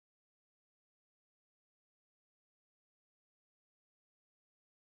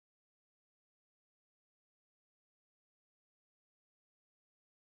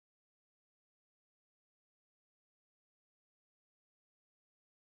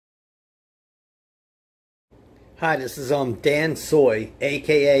Hi, this is Dansoy,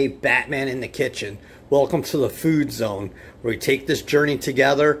 aka Batman in the Kitchen. Welcome to the Food Zone, where we take this journey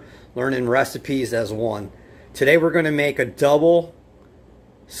together, learning recipes as one. Today we're going to make a double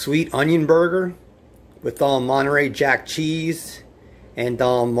sweet onion burger with Monterey Jack cheese and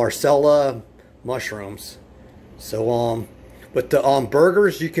Marcella mushrooms. So with the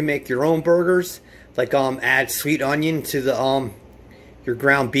burgers, you can make your own burgers, like add sweet onion to the your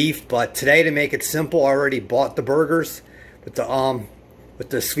ground beef. But today, to make it simple, I already bought the burgers with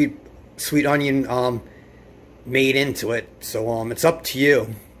the sweet onion made into it. So it's up to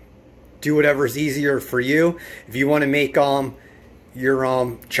you. Do whatever's easier for you. If you want to make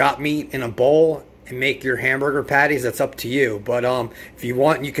your chopped meat in a bowl and make your hamburger patties, that's up to you. But if you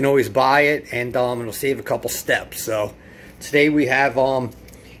want, you can always buy it, and it'll save a couple steps. So today we have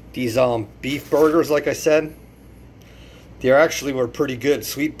these beef burgers, like I said. They actually were pretty good.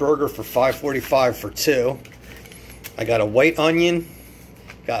 Sweet burger for $5.45 for two. I got a white onion,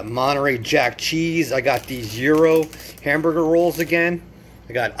 got Monterey Jack cheese. I got these Euro hamburger rolls again.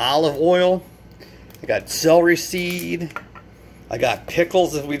 I got olive oil. I got celery seed. I got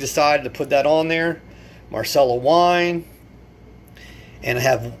pickles if we decided to put that on there. Marcella wine. And I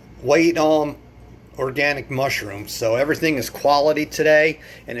have white organic mushrooms. So everything is quality today,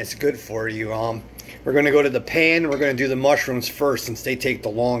 and it's good for you. We're going to go to the pan. We're going to do the mushrooms first, since they take the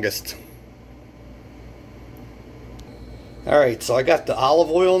longest. Alright, so I got the olive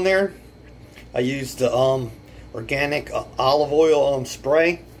oil in there. I used the organic olive oil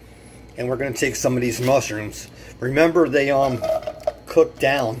spray. And we're going to take some of these mushrooms. Remember, they cook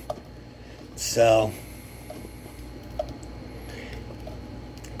down. So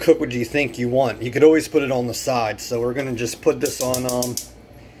cook what you think you want. You could always put it on the side. So we're going to just put this on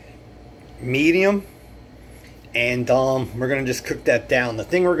medium, and we're going to just cook that down. The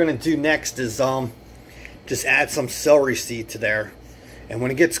thing we're going to do next is just add some celery seed to there, and when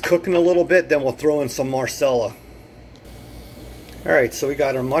it gets cooking a little bit, then we'll throw in some Marcella. Alright, so we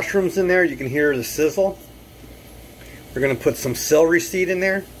got our mushrooms in there. You can hear the sizzle. We're going to put some celery seed in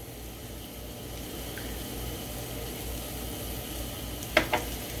there.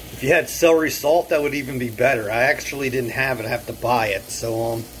 If you had celery salt, that would even be better. I actually didn't have it. I have to buy it.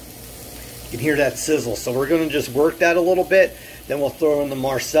 So you can hear that sizzle. So we're going to just work that a little bit. Then we'll throw in the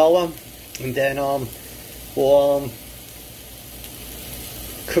Marcella, and then we'll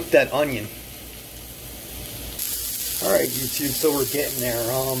cook that onion. All right, YouTube. So we're getting there.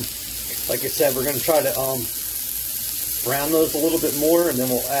 Like I said, we're going to try to brown those a little bit more, and then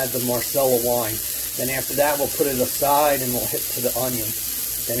we'll add the Marcella wine. Then after that, we'll put it aside, and we'll hit to the onion.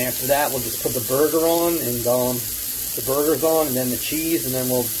 Then after that, we'll just put the burger on, and the burgers on, and then the cheese, and then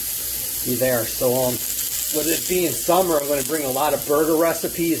we'll be there. So with it being summer, I'm going to bring a lot of burger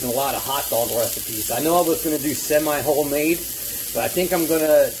recipes and a lot of hot dog recipes. I know I was going to do semi-homemade, but I think I'm going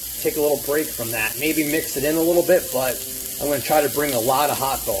to take a little break from that. Maybe mix it in a little bit, but I'm going to try to bring a lot of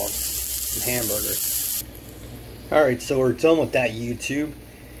hot dogs and hamburgers. Alright, so we're done with that, YouTube.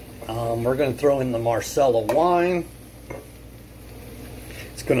 We're going to throw in the Marcella wine.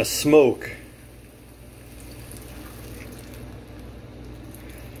 It's going to smoke.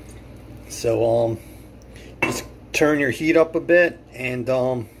 So just turn your heat up a bit, and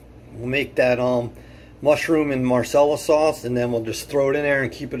we'll make that mushroom and Marcella sauce, and then we'll just throw it in there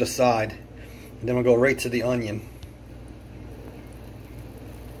and keep it aside. And then we'll go right to the onion.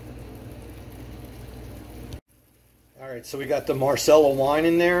 Alright, so we got the Marcella wine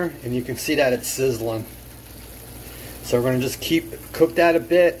in there, and you can see that it's sizzling. So we're going to just cook that a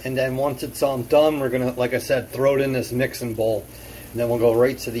bit, and then once it's done, we're going to, like I said, throw it in this mixing bowl. And then we'll go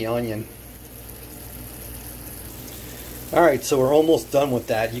right to the onion. Alright, so we're almost done with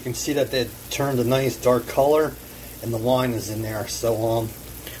that. You can see that it turned a nice dark color, and the wine is in there. So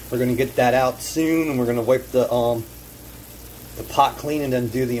we're going to get that out soon, and we're going to wipe the pot clean, and then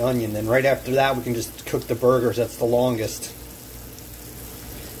do the onion. Then right after that, we can just cook the burgers. That's the longest.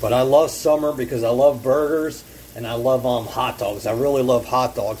 But I love summer because I love burgers, and I love hot dogs. I really love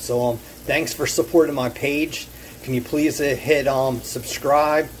hot dogs. So thanks for supporting my page. Can you please hit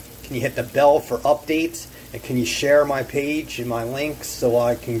subscribe? Can you hit the bell for updates? And can you share my page and my links so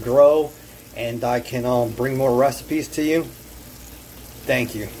I can grow and I can bring more recipes to you?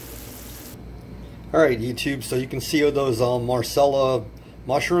 Thank you. Alright, YouTube, so you can see those Marcella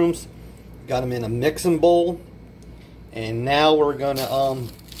mushrooms. Got them in a mixing bowl. And now we're going to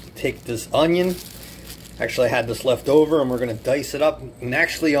take this onion. Actually, I had this left over, and we're going to dice it up. And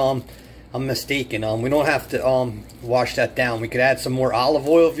actually, I'm mistaken. We don't have to wash that down. We could add some more olive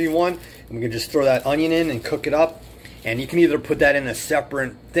oil if you want, and we can just throw that onion in and cook it up. And you can either put that in a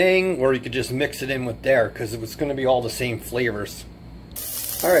separate thing, or you could just mix it in with there, because it's going to be all the same flavors.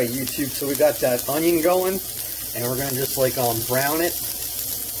 Alright YouTube, so we got that onion going, and we're going to just like brown it.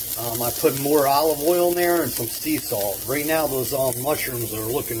 I put more olive oil in there and some sea salt. Right now those mushrooms are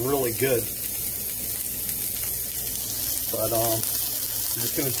looking really good. But I'm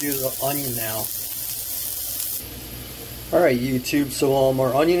just going to do the onion now. Alright YouTube, so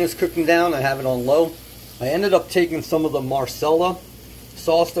our onion is cooking down. I have it on low. I ended up taking some of the Marsala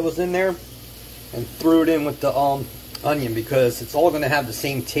sauce that was in there and threw it in with the onion, because it's all going to have the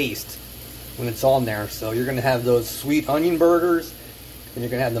same taste when it's on there. So you're going to have those sweet onion burgers, and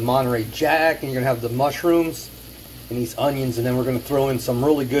you're going to have the Monterey Jack, and you're going to have the mushrooms and these onions, and then we're going to throw in some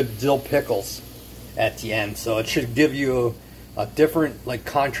really good dill pickles at the end. So it should give you a different like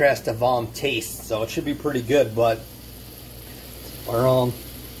contrast of taste. So it should be pretty good. But our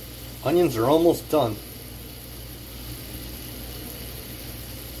onions are almost done.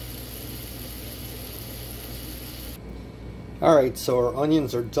 Alright, so our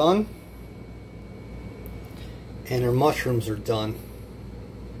onions are done, and our mushrooms are done.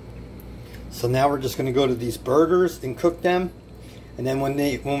 So now we're just going to go to these burgers and cook them, and then when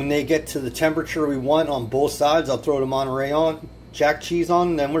they get to the temperature we want on both sides, I'll throw the Monterey Jack cheese on,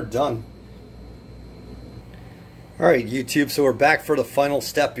 and then we're done. Alright YouTube, so we're back for the final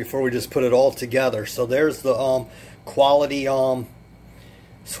step before we just put it all together. So there's the quality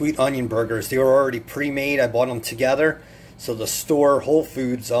sweet onion burgers. They were already pre-made. I bought them together. So the store Whole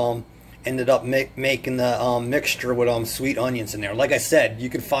Foods ended up making the mixture with sweet onions in there. Like I said, you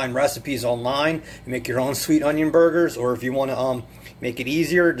can find recipes online and make your own sweet onion burgers, or if you want to make it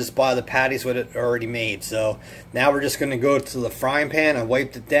easier, just buy the patties with it already made. So now we're just going to go to the frying pan. I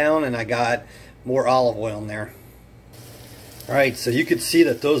wiped it down, and I got more olive oil in there. Alright, so you can see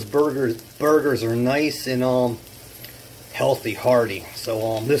that those burgers are nice and healthy, hearty.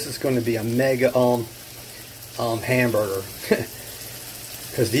 So this is going to be a mega hamburger,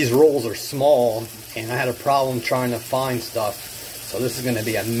 because these rolls are small and I had a problem trying to find stuff. So this is going to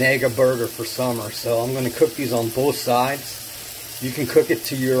be a mega burger for summer. So I'm going to cook these on both sides. You can cook it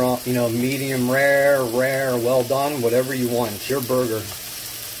to your medium rare, well done, whatever you want. It's your burger.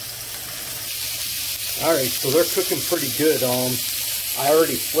 Alright, so they're cooking pretty good. I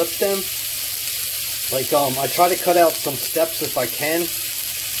already flipped them. Like I try to cut out some steps if I can,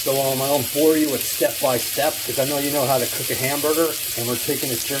 so I don't bore you with step by step, because I know you know how to cook a hamburger, and we're taking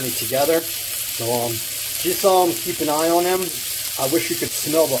this journey together. So just keep an eye on them. I wish you could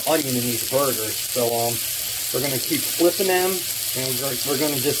smell the onion in these burgers. So we're gonna keep flipping them, and we're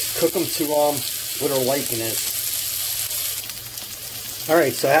gonna just cook them to what our liking is.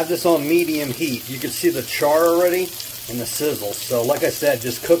 Alright, so I have this on medium heat. You can see the char already and the sizzle. So like I said,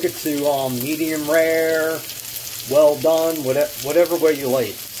 just cook it to medium rare, well done, whatever way you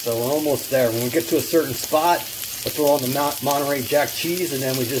like. So we're almost there. When we get to a certain spot, we'll throw on the Monterey Jack cheese, and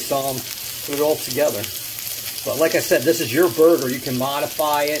then we just put it all together. But like I said, this is your burger. You can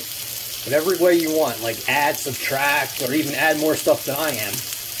modify it whatever way you want, like add, subtract, or even add more stuff than I am.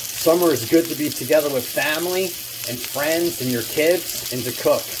 Summer is good to be together with family and friends and your kids, and to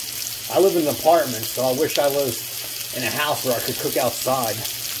cook. I live in an apartment, so I wish I was in a house where I could cook outside.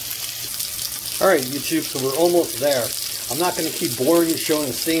 Alright YouTube, so we're almost there. I'm not going to keep boring you showing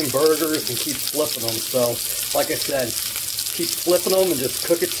the same burgers and keep flipping them. So, like I said, keep flipping them and just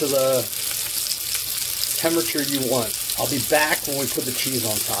cook it to the temperature you want. I'll be back when we put the cheese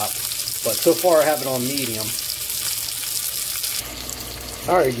on top. But so far I have it on medium.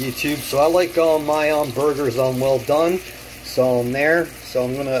 Alright YouTube, so I like my burgers well done. So I'm there. So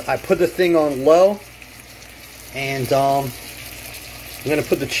I put the thing on low, and I'm gonna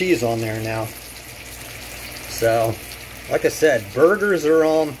put the cheese on there now. So like I said, burgers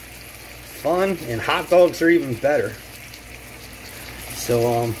are fun, and hot dogs are even better.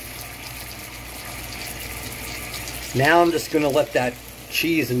 So now I'm just gonna let that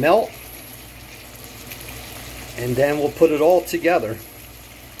cheese melt, and then we'll put it all together.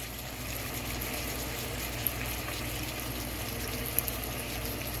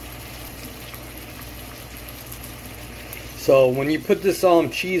 So when you put this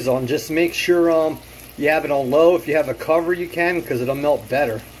cheese on, just make sure you have it on low. If you have a cover, you can, because it'll melt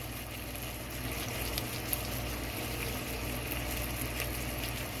better.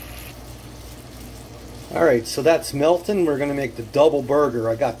 Alright, so that's melting. We're going to make the double burger.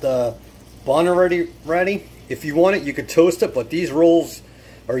 I got the bun already ready. If you want it, you could toast it, but these rolls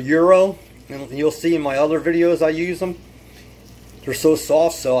are Euro, and you'll see in my other videos I use them. They're so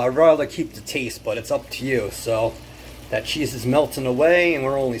soft, so I'd rather keep the taste, but it's up to you. So That cheese is melting away and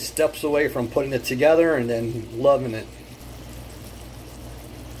we're only steps away from putting it together and then loving it.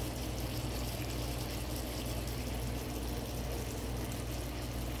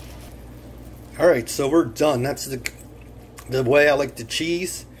 Alright, so we're done. That's the way I like the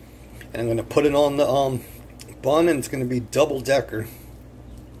cheese. And I'm going to put it on the bun, and it's going to be double decker.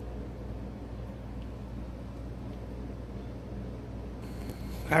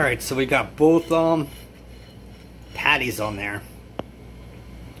 Alright, so we got both patties on there.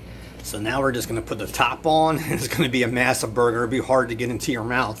 So now we're just going to put the top on, and it's going to be a massive burger. It'll be hard to get into your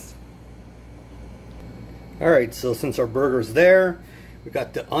mouth. Alright, so since our burger's there, we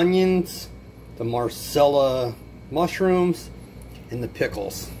got the onions, the Marcella mushrooms, and the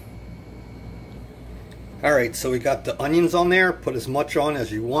pickles. Alright, so we got the onions on there. Put as much on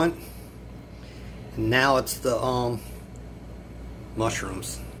as you want. And now it's the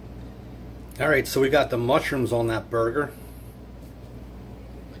mushrooms. Alright, so we got the mushrooms on that burger.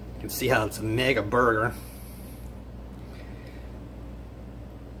 You can see how it's a mega burger.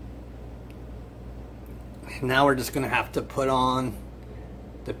 Now we're just going to have to put on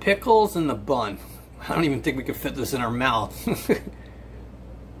the pickles and the bun. I don't even think we could fit this in our mouth.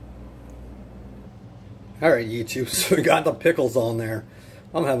 Alright YouTube, so we got the pickles on there.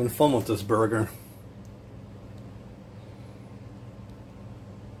 I'm having fun with this burger.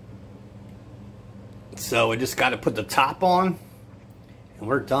 So we just got to put the top on and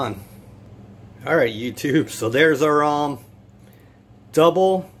we're done. Alright YouTube, so there's our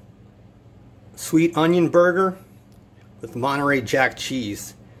double sweet onion burger with Monterey Jack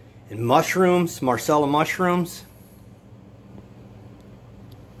cheese and mushrooms, Marcella mushrooms.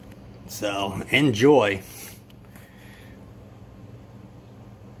 So enjoy.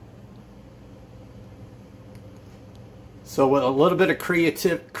 So with a little bit of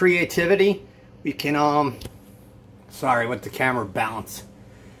creativity, we can sorry, with the camera bounce.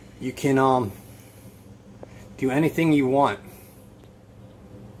 You can do anything you want.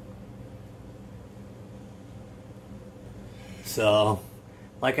 So,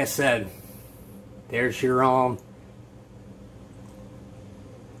 like I said, there's your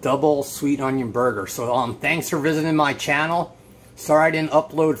double sweet onion burger. So thanks for visiting my channel. Sorry I didn't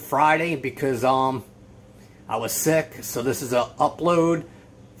upload Friday because I was sick. So this is a upload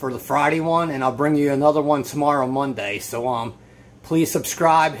for the Friday one, and I'll bring you another one tomorrow, Monday. So please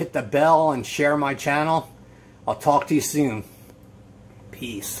subscribe, hit the bell, and share my channel. I'll talk to you soon.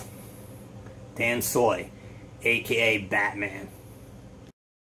 Peace. Dansoy, aka Batman.